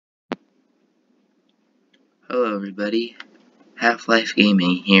Hello everybody, Half-Life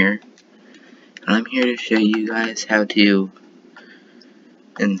Gaming here, and I'm here to show you guys how to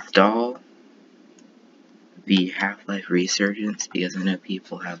install the Half-Life Resurgence, because I know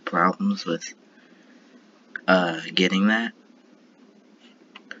people have problems with getting that.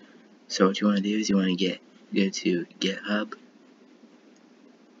 So what you want to do is you want to go to GitHub,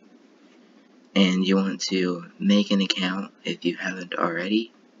 and you want to make an account if you haven't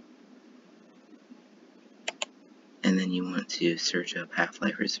already. And then you want to search up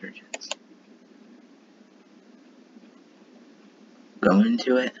Half-Life Resurgence. Go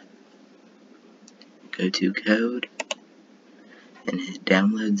into it, go to code, and hit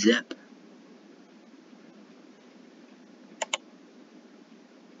download zip.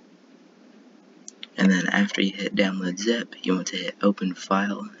 And then after you hit download zip, you want to hit open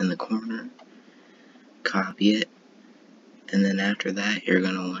file in the corner, copy it, and then after that you're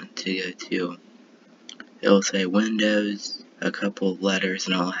going to want to go to, it'll say Windows, a couple of letters,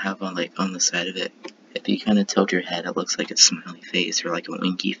 and it'll have on the side of it, if you kind of tilt your head, it looks like a smiley face or like a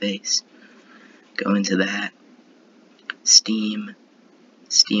winky face. Go into that, Steam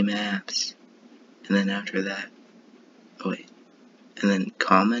apps, and then after that, and then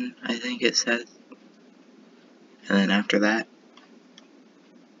common, I think it says. And then after that,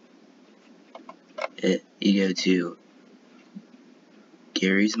 you go to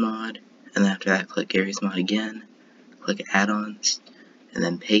Gary's Mod, and after that click Gary's Mod again, click add-ons, and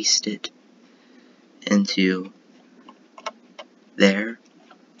then paste it into there.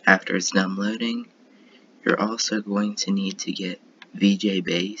 After it's done loading, you're also going to need to get VJ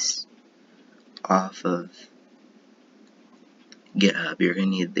Base off of GitHub. You're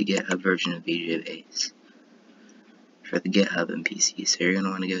going to need the GitHub version of VJ Base for the GitHub NPC, so you're going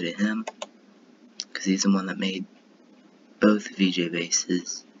to want to go to him, because he's the one that made both VJ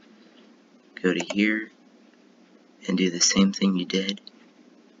Bases. Go to here, and do the same thing you did.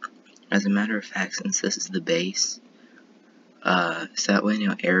 As a matter of fact, since this is the base, so that way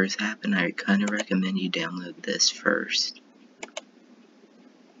no errors happen, I kind of recommend you download this first.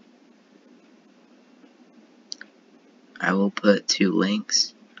 I will put two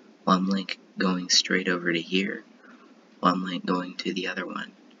links, one link going straight over to here, one link going to the other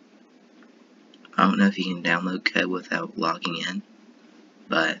one. I don't know if you can download code without logging in,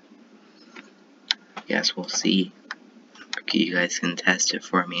 but I guess we'll see. You guys can test it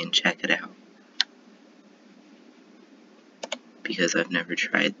for me and check it out, because I've never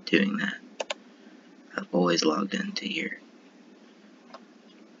tried doing that. I've always logged into here.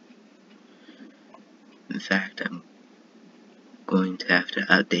 In fact, I'm going to have to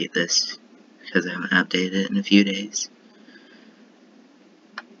update this, because I haven't updated it in a few days.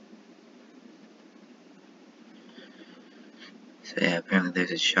 So yeah, apparently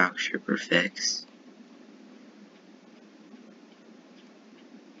there's a shock trooper fix.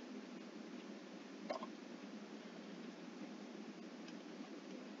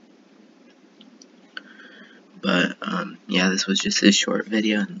 But, yeah, this was just a short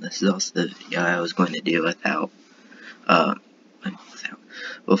video, and this is also the video I was going to do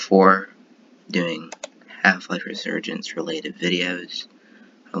before doing Half-Life Resurgence related videos.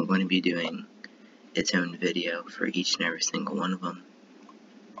 I'm going to be doing its own video for each and every single one of them.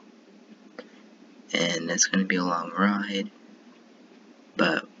 And it's going to be a long ride,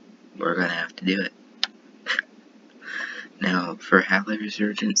 but we're going to have to do it. Now, for Half-Life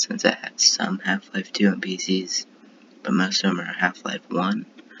Resurgence, since I had some Half-Life 2 NPCs, but most of them are Half-Life 1,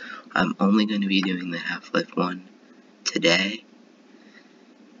 I'm only going to be doing the Half-Life 1 today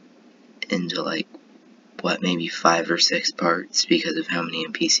into maybe 5 or 6 parts because of how many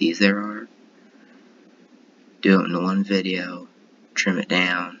NPCs there are. Do it in one video, trim it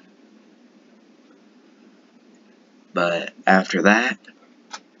down, but after that,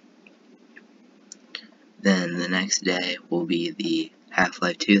 then the next day will be the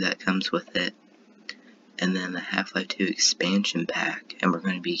Half-Life 2 that comes with it, and then the Half-Life 2 expansion pack, and we're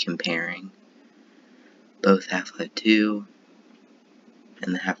going to be comparing both Half-Life 2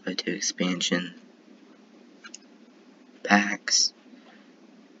 and the Half-Life 2 expansion packs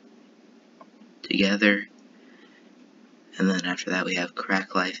together. And then after that we have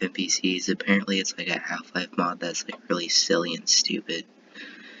Crack Life NPCs. Apparently it's like a Half-Life mod that's like really silly and stupid.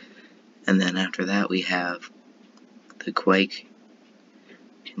 And then after that we have the Quake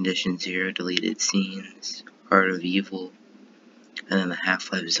Condition 0 deleted scenes, Heart of Evil, and then the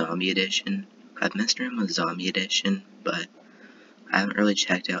Half-Life Zombie Edition. I've messed around with Zombie Edition, but I haven't really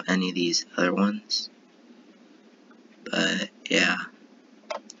checked out any of these other ones. But yeah,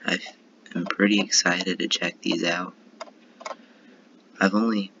 I'm pretty excited to check these out. I've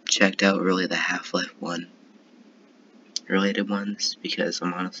only checked out really the Half-Life one related ones, because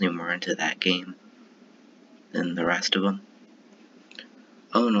I'm honestly more into that game than the rest of them.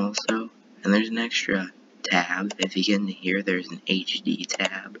 Oh, and also, and there's an extra tab. If you get into here, there's an HD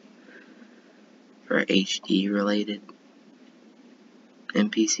tab for HD related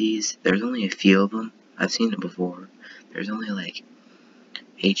NPCs. There's only a few of them. I've seen it before. There's only like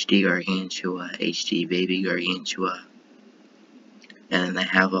HD Gargantua, HD Baby Gargantua, and then they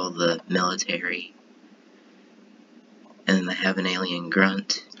have all the military, and then they have an alien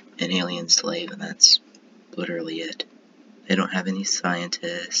grunt, an alien slave, and that's literally it. They don't have any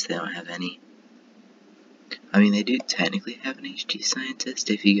scientists, they don't have any... I mean, they do technically have an HD scientist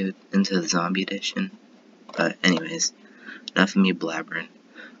if you go into the zombie edition, but anyways, enough of me blabbering.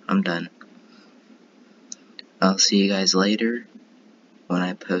 I'm done. I'll see you guys later when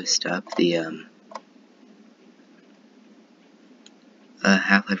I post up the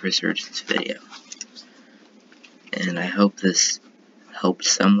Half-Life Resurgence video. And I hope this helped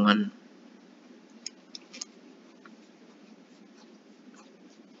someone.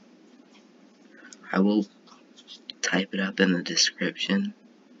 I will type it up in the description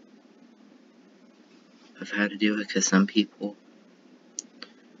of how to do it, because some people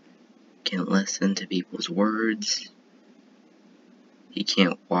can't listen to people's words. You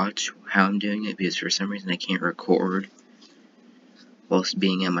can't watch how I'm doing it because for some reason I can't record whilst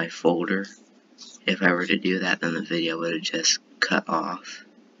being in my folder. If I were to do that, then the video would have just cut off,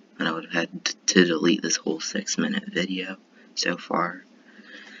 and I would have had to delete this whole 6-minute video so far.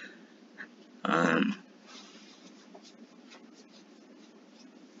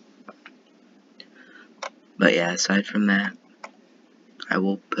 But yeah, aside from that, I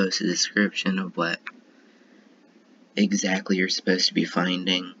will post a description of what exactly you're supposed to be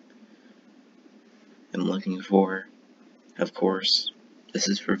finding and looking for. Of course, this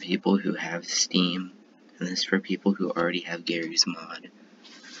is for people who have Steam, and this is for people who already have Gary's mod.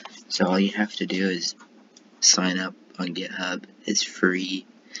 So all you have to do is sign up on GitHub. It's free.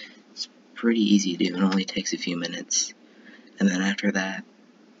 It's pretty easy to do. It only takes a few minutes. And then after that,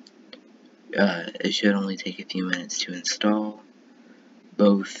 it should only take a few minutes to install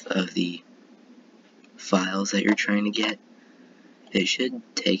both of the files that you're trying to get. It should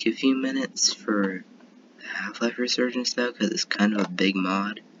take a few minutes for Half-Life Resurgence though, because it's kind of a big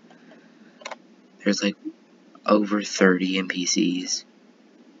mod. There's like over 30 NPCs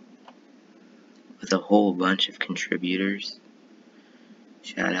with a whole bunch of contributors.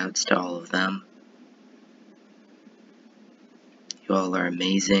 Shoutouts to all of them. You all are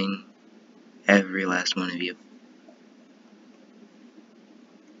amazing. Every last one of you.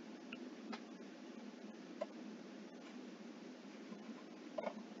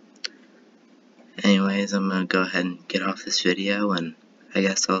 Anyways, I'm gonna go ahead and get off this video, and I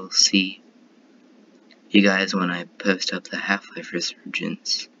guess I'll see you guys when I post up the Half-Life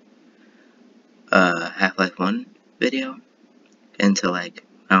Resurgence Half-Life 1 video into like,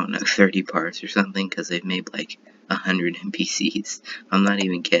 I don't know, 30 parts or something, because they've made like 100 NPCs. I'm not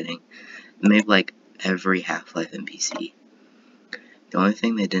even kidding. They made like every Half-Life NPC. The only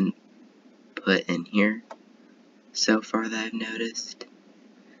thing they didn't put in here so far that I've noticed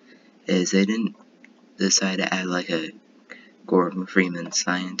is they didn't decide to add like a Gordon Freeman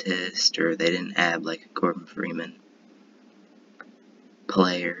scientist, or they didn't add like a Gordon Freeman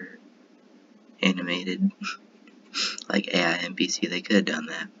player animated like AI NPC. They could have done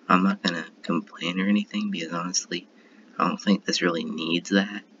that. I'm not gonna complain or anything, because honestly, I don't think this really needs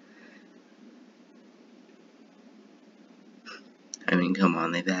that. I mean, come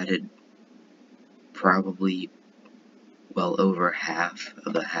on, they've added probably well over half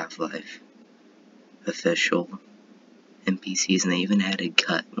of the Half-Life official NPCs, and they even added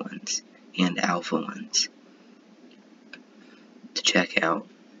cut ones and alpha ones to check out.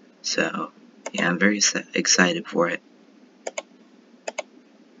 So yeah, I'm very excited for it.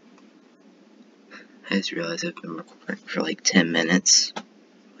 I just realized I've been recording for like 10 minutes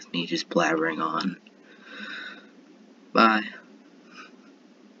with me just blabbering on. Bye.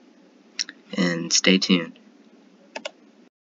 And stay tuned.